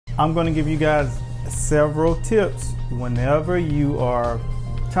I'm going to give you guys several tips whenever you are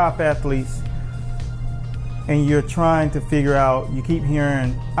top athletes and you're trying to figure out, you keep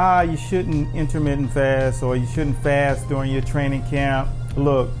hearing, you shouldn't intermittent fast or you shouldn't fast during your training camp.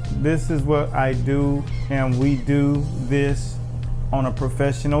 Look, this is what I do, and we do this on a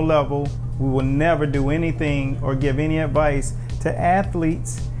professional level. We will never do anything or give any advice to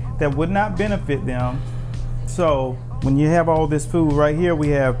athletes that would not benefit them. So when you have all this food right here, we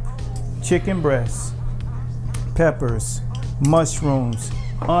have chicken breasts, peppers, mushrooms,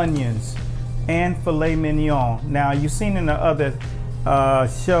 onions, and filet mignon. Now, you've seen in the other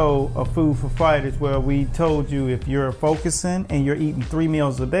show of Food for Fighters where we told you if you're focusing and you're eating 3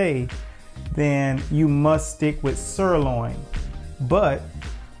 meals a day, then you must stick with sirloin. But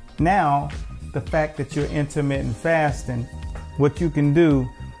now, the fact that you're intermittent fasting, what you can do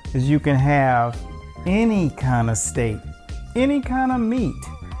is you can have any kind of steak, any kind of meat,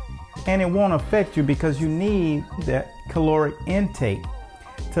 and it won't affect you because you need that caloric intake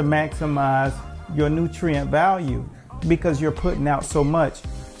to maximize your nutrient value because you're putting out so much.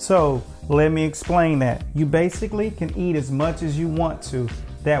 So let me explain that. You basically can eat as much as you want to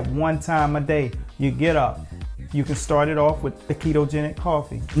that one time a day. You get up, you can start it off with the ketogenic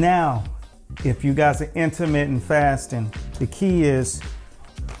coffee. Now, if you guys are intermittent fasting, the key is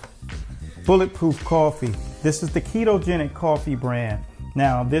Bulletproof Coffee. This is the ketogenic coffee brand.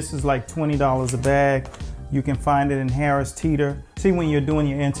 Now, this is like $20 a bag. You can find it in Harris Teeter. See, when you're doing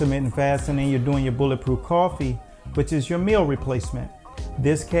your intermittent fasting and you're doing your Bulletproof Coffee, which is your meal replacement,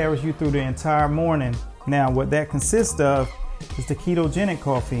 this carries you through the entire morning. Now, what that consists of is the ketogenic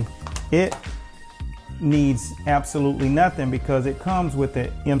coffee. It needs absolutely nothing because it comes with the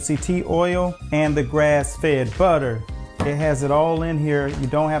MCT oil and the grass-fed butter. It has it all in here. You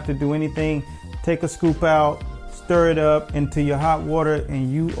don't have to do anything. Take a scoop out, stir it up into your hot water,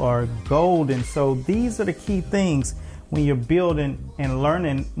 and you are golden. So these are the key things when you're building and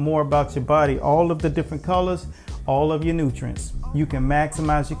learning more about your body, all of the different colors, all of your nutrients. You can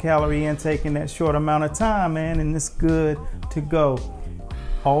maximize your calorie intake in that short amount of time, man, and it's good to go.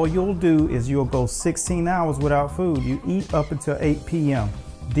 All you'll do is you'll go 16 hours without food. You eat up until 8 p.m.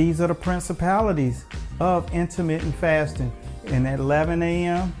 These are the principalities of intermittent fasting. And at 11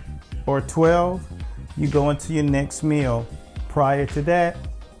 a.m. or 12, you go into your next meal. Prior to that,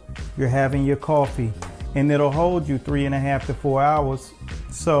 you're having your coffee, and it'll hold you 3.5 to 4 hours.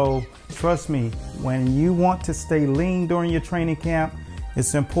 So trust me, when you want to stay lean during your training camp,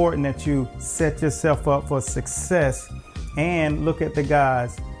 it's important that you set yourself up for success. And look at the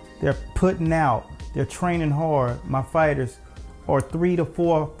guys, they're putting out, they're training hard. My fighters are 3 to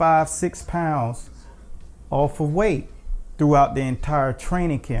 4, 5, 6 pounds off of weight throughout the entire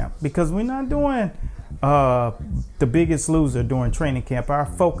training camp, because we're not doing the Biggest Loser during training camp. Our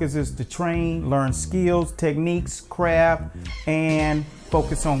focus is to train, learn skills, techniques, craft, and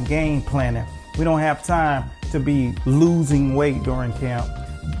focus on game planning. We don't have time to be losing weight during camp.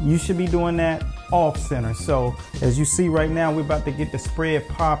 You should be doing that off center. So as you see right now, we're about to get the spread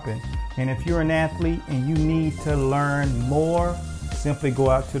popping. And if you're an athlete and you need to learn more, simply go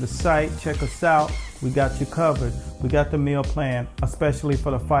out to the site, check us out. We got you covered. We got the meal plan, especially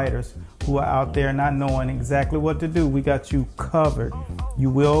for the fighters who are out there not knowing exactly what to do. We got you covered. You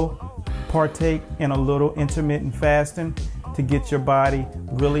will partake in a little intermittent fasting to get your body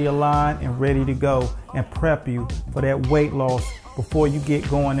really aligned and ready to go and prep you for that weight loss before you get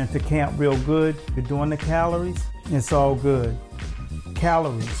going into camp real good. You're doing the calories, it's all good.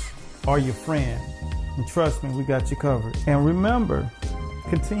 Calories are your friend. And trust me, we got you covered. And remember,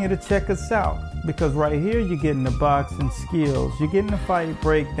 continue to check us out, because right here you're getting the boxing skills, you're getting the fight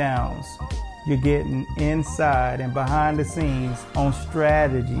breakdowns, you're getting inside and behind the scenes on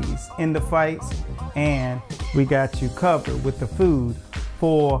strategies in the fights, and we got you covered with the food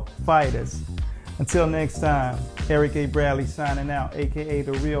for fighters. Until next time, Eric A. Bradley signing out, aka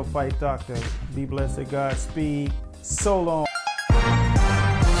the Real Fight Doctor. Be blessed, Godspeed. So long.